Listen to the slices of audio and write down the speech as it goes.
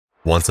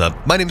What's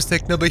up, my name is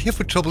TechNobo here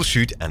for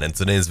Troubleshoot, and in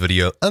today's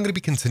video, I'm going to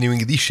be continuing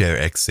the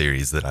ShareX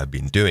series that I've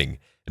been doing.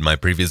 In my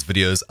previous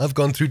videos, I've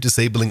gone through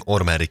disabling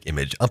automatic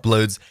image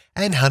uploads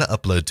and how to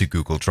upload to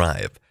Google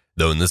Drive.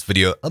 Though in this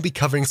video, I'll be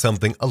covering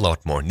something a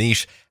lot more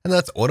niche, and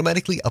that's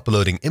automatically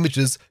uploading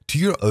images to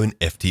your own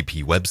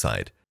FTP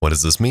website. What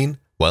does this mean?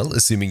 Well,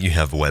 assuming you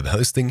have web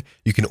hosting,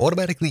 you can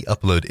automatically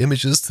upload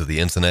images to the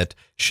internet,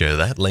 share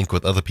that link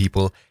with other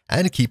people,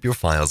 and keep your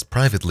files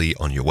privately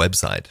on your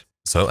website.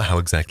 So how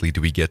exactly do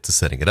we get to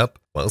setting it up?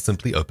 Well,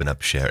 simply open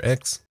up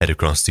ShareX, head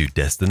across to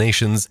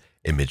Destinations,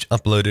 Image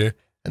Uploader,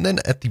 and then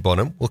at the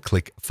bottom, we'll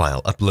click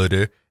File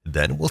Uploader.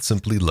 Then we'll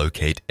simply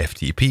locate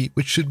FTP,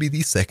 which should be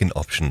the second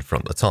option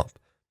from the top.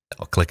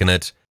 I'll click on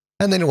it,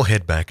 and then we'll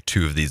head back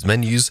two of these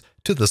menus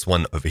to this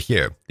one over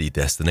here, the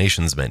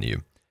Destinations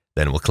menu.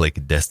 Then we'll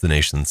click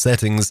Destination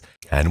Settings,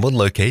 and we'll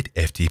locate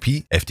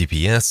FTP,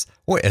 FTPS,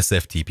 or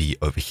SFTP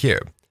over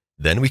here.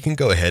 Then we can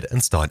go ahead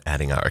and start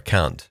adding our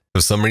account. For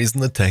some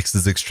reason, the text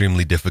is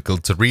extremely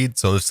difficult to read,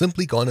 so I've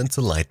simply gone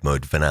into light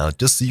mode for now,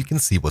 just so you can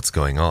see what's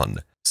going on.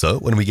 So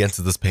when we get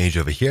to this page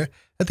over here,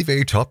 at the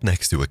very top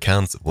next to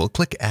Accounts, we'll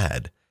click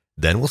Add.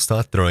 Then we'll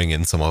start throwing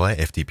in some of our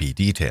FTP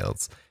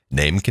details.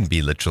 Name can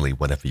be literally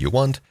whatever you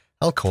want.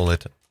 I'll call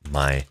it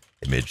My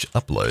Image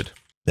Upload.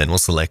 Then we'll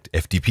select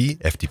FTP,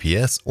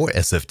 FTPS, or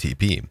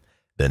SFTP.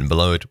 Then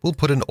below it, we'll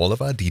put in all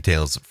of our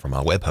details from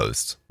our web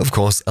host. Of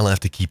course, I'll have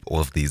to keep all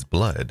of these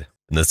blurred.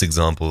 In this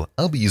example,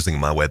 I'll be using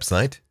my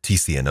website,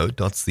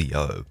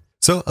 tcno.co.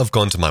 So I've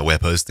gone to my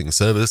web hosting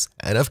service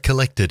and I've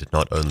collected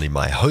not only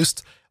my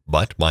host,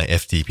 but my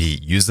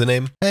FTP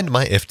username and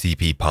my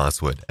FTP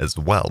password as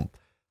well.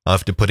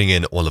 After putting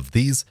in all of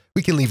these,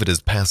 we can leave it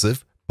as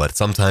passive, but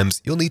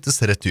sometimes you'll need to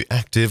set it to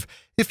active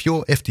if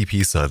your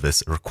FTP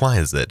service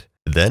requires it.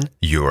 Then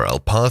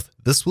URL path,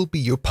 this will be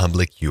your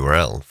public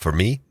URL. For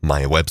me,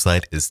 my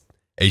website is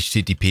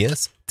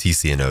https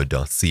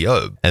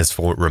tcno.co. As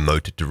for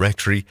remote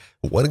directory,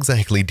 what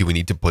exactly do we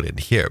need to put in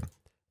here?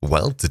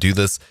 Well, to do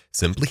this,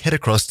 simply head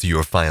across to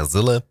your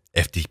FileZilla,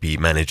 FTP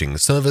managing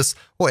service,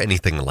 or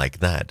anything like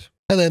that,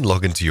 and then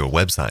log into your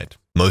website.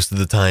 Most of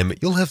the time,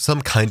 you'll have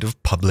some kind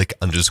of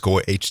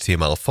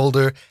public_HTML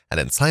folder, and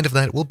inside of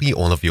that will be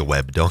all of your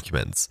web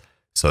documents.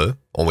 So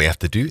all we have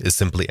to do is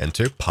simply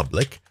enter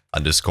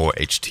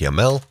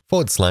public_HTML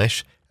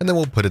 /, and then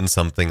we'll put in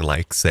something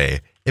like, say,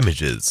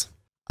 images.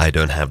 I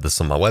don't have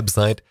this on my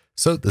website,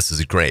 so this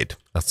is great.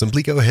 I'll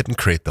simply go ahead and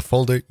create the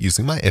folder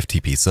using my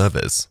FTP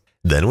service.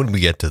 Then when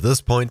we get to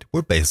this point,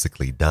 we're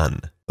basically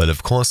done. But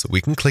of course, we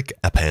can click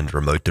Append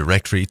Remote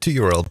Directory to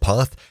URL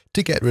path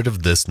to get rid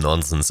of this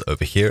nonsense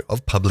over here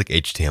of public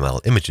HTML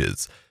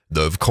images.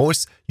 Though of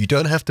course, you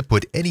don't have to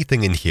put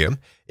anything in here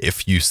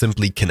if you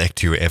simply connect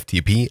to your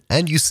FTP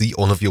and you see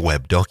all of your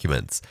web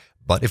documents.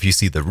 But if you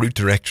see the root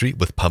directory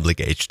with public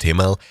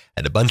HTML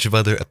and a bunch of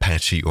other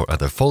Apache or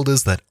other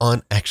folders that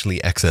aren't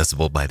actually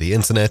accessible by the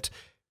internet,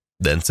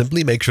 then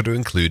simply make sure to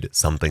include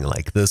something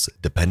like this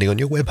depending on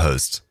your web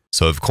host.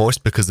 So of course,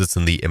 because it's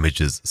in the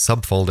images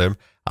subfolder,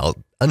 I'll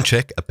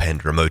uncheck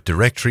Append Remote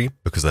Directory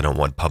because I don't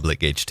want public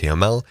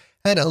HTML,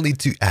 and I'll need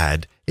to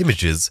add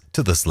images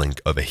to this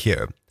link over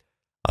here.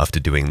 After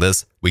doing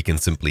this, we can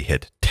simply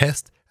hit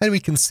Test and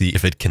we can see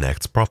if it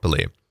connects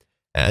properly.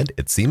 And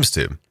it seems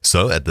to.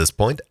 So at this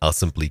point, I'll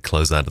simply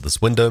close out of this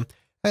window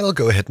and I'll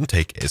go ahead and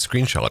take a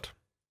screenshot.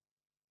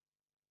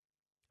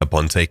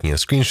 Upon taking a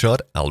screenshot,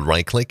 I'll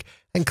right-click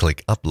and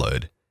click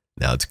Upload.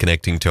 Now it's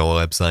connecting to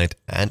our website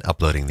and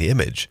uploading the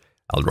image.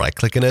 I'll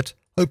right-click on it,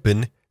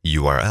 open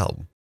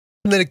URL.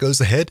 And then it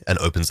goes ahead and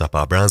opens up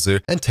our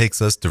browser and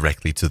takes us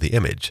directly to the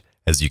image.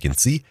 As you can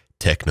see,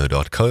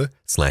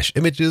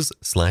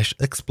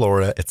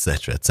 techno.co/images/explorer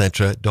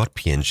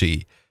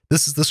etc.png.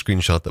 This is the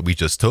screenshot that we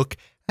just took,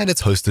 and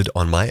it's hosted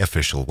on my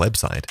official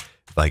website.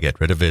 If I get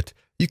rid of it,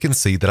 you can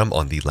see that I'm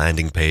on the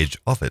landing page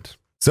of it.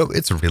 So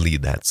it's really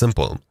that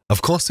simple.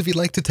 Of course, if you'd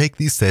like to take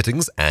these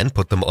settings and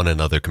put them on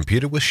another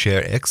computer with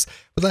ShareX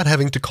without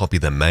having to copy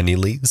them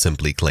manually,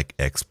 simply click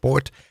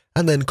Export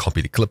and then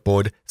copy to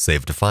clipboard,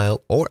 save to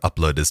file, or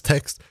upload as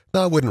text.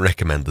 Now, I wouldn't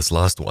recommend this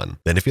last one.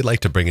 Then if you'd like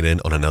to bring it in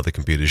on another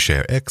computer's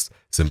ShareX,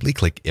 simply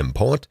click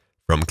Import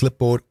from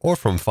clipboard or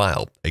from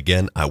file.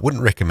 Again, I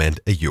wouldn't recommend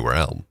a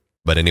URL.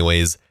 But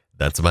anyways,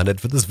 that's about it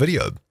for this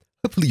video.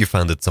 Hopefully you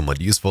found it somewhat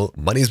useful.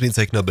 My name's been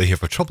TechNobo here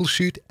for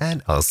Troubleshoot,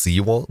 and I'll see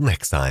you all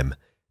next time.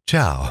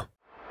 Ciao.